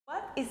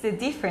is the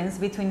difference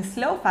between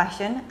slow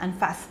fashion and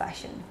fast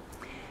fashion?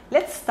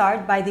 Let's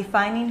start by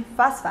defining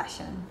fast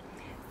fashion.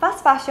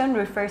 Fast fashion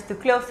refers to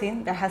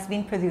clothing that has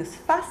been produced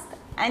fast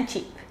and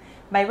cheap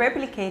by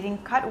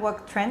replicating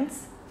catwalk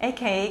trends,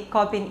 aka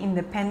copying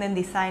independent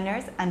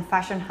designers and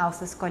fashion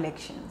houses'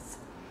 collections.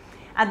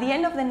 At the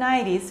end of the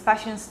 90s,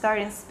 fashion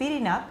started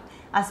speeding up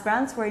as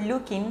brands were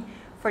looking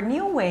for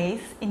new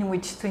ways in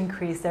which to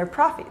increase their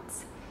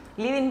profits,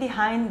 leaving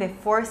behind the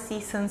Four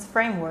Seasons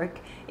framework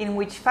in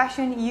which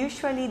fashion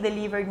usually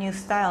delivered new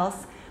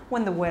styles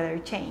when the weather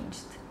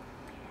changed.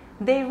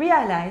 They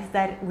realized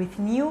that with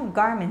new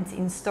garments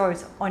in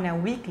stores on a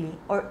weekly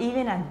or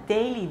even a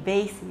daily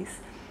basis,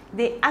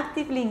 they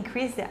actively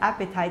increased the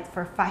appetite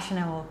for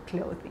fashionable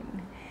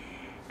clothing.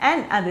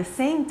 And at the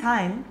same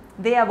time,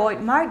 they avoid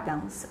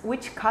markdowns,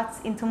 which cuts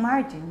into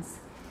margins.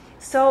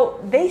 So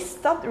they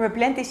stopped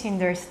replenishing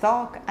their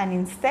stock and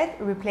instead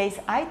replaced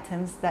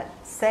items that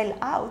sell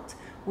out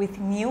with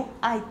new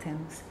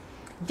items,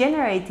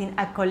 generating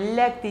a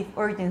collective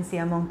urgency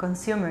among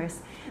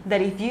consumers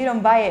that if you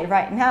don't buy it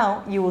right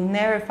now, you will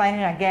never find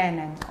it again,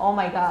 and oh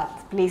my God,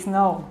 please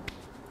no.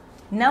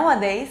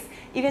 Nowadays,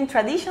 even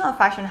traditional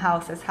fashion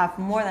houses have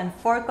more than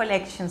 4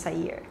 collections a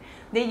year.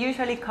 They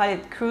usually call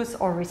it cruise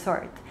or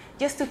resort,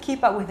 just to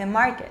keep up with the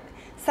market.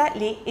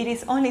 Sadly, it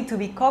is only to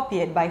be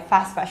copied by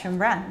fast fashion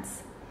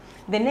brands.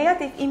 The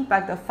negative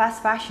impact of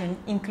fast fashion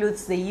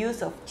includes the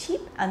use of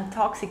cheap and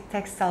toxic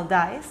textile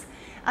dyes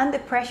and the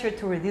pressure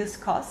to reduce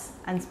costs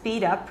and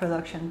speed up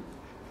production,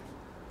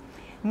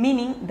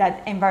 meaning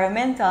that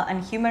environmental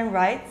and human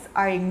rights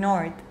are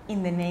ignored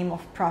in the name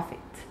of profit.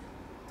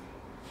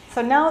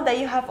 So now that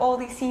you have all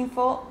this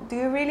info, do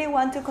you really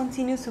want to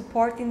continue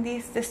supporting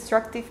this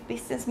destructive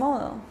business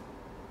model?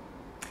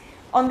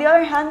 On the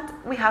other hand,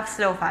 we have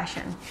slow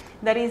fashion,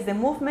 that is the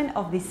movement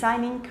of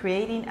designing,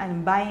 creating,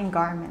 and buying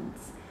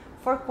garments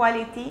for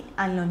quality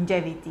and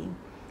longevity.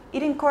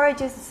 It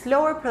encourages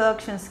slower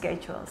production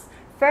schedules,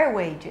 fair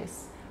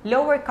wages,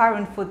 lower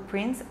carbon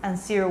footprints, and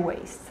zero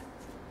waste.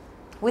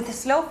 With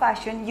slow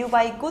fashion, you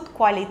buy good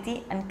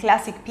quality and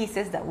classic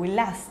pieces that will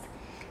last,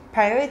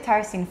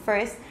 prioritizing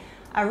first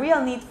a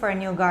real need for a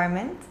new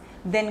garment,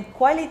 then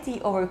quality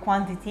over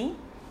quantity,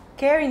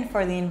 caring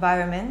for the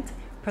environment,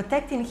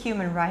 protecting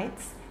human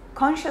rights,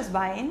 conscious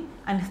buying,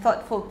 and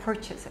thoughtful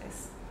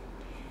purchases.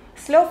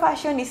 Slow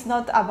fashion is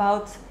not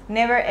about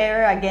never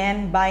ever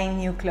again buying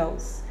new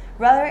clothes.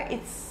 Rather,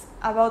 it's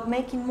about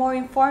making more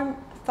informed,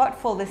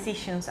 thoughtful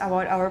decisions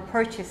about our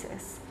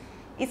purchases.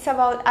 It's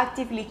about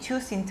actively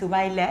choosing to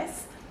buy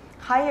less,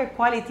 higher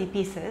quality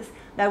pieces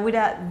that would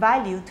add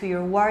value to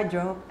your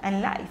wardrobe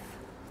and life.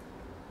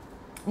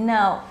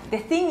 Now, the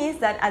thing is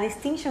that a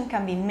distinction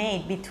can be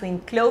made between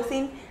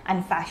clothing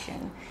and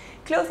fashion.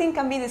 Clothing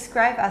can be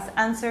described as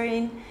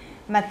answering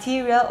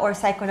material or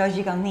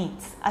psychological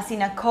needs, as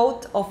in a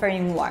coat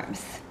offering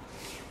warmth,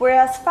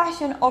 whereas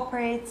fashion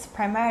operates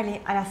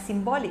primarily at a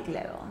symbolic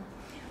level.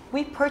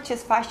 We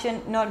purchase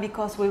fashion not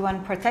because we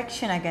want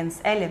protection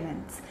against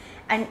elements,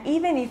 and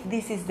even if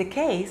this is the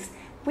case,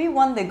 we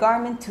want the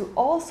garment to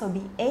also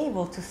be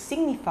able to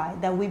signify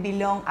that we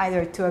belong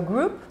either to a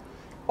group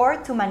or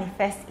to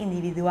manifest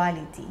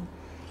individuality.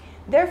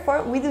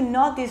 Therefore, we do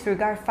not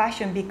disregard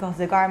fashion because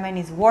the garment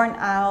is worn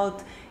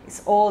out,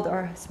 is old,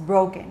 or is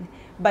broken,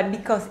 but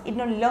because it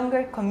no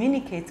longer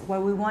communicates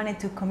what we wanted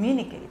to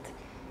communicate.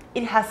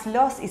 It has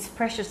lost its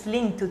precious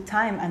link to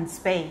time and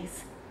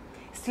space.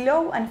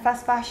 Slow and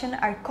fast fashion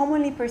are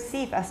commonly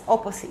perceived as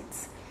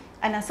opposites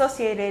and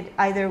associated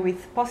either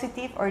with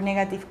positive or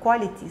negative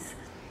qualities,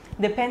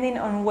 depending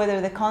on whether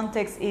the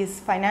context is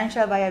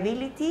financial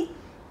viability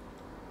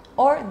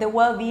or the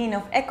well-being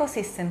of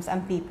ecosystems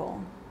and people.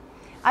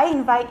 I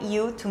invite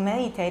you to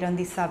meditate on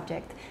this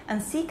subject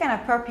and seek an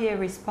appropriate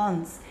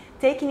response,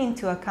 taking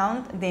into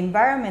account the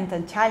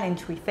environmental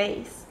challenge we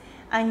face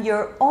and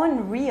your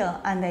own real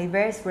and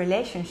diverse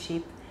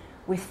relationship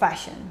with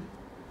fashion.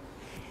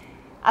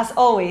 As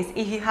always,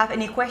 if you have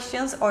any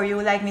questions or you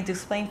would like me to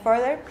explain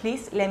further,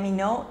 please let me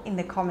know in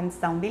the comments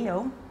down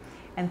below.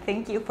 And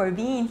thank you for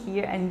being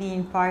here and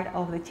being part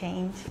of the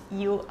change.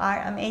 You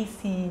are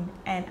amazing,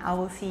 and I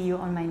will see you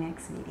on my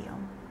next video.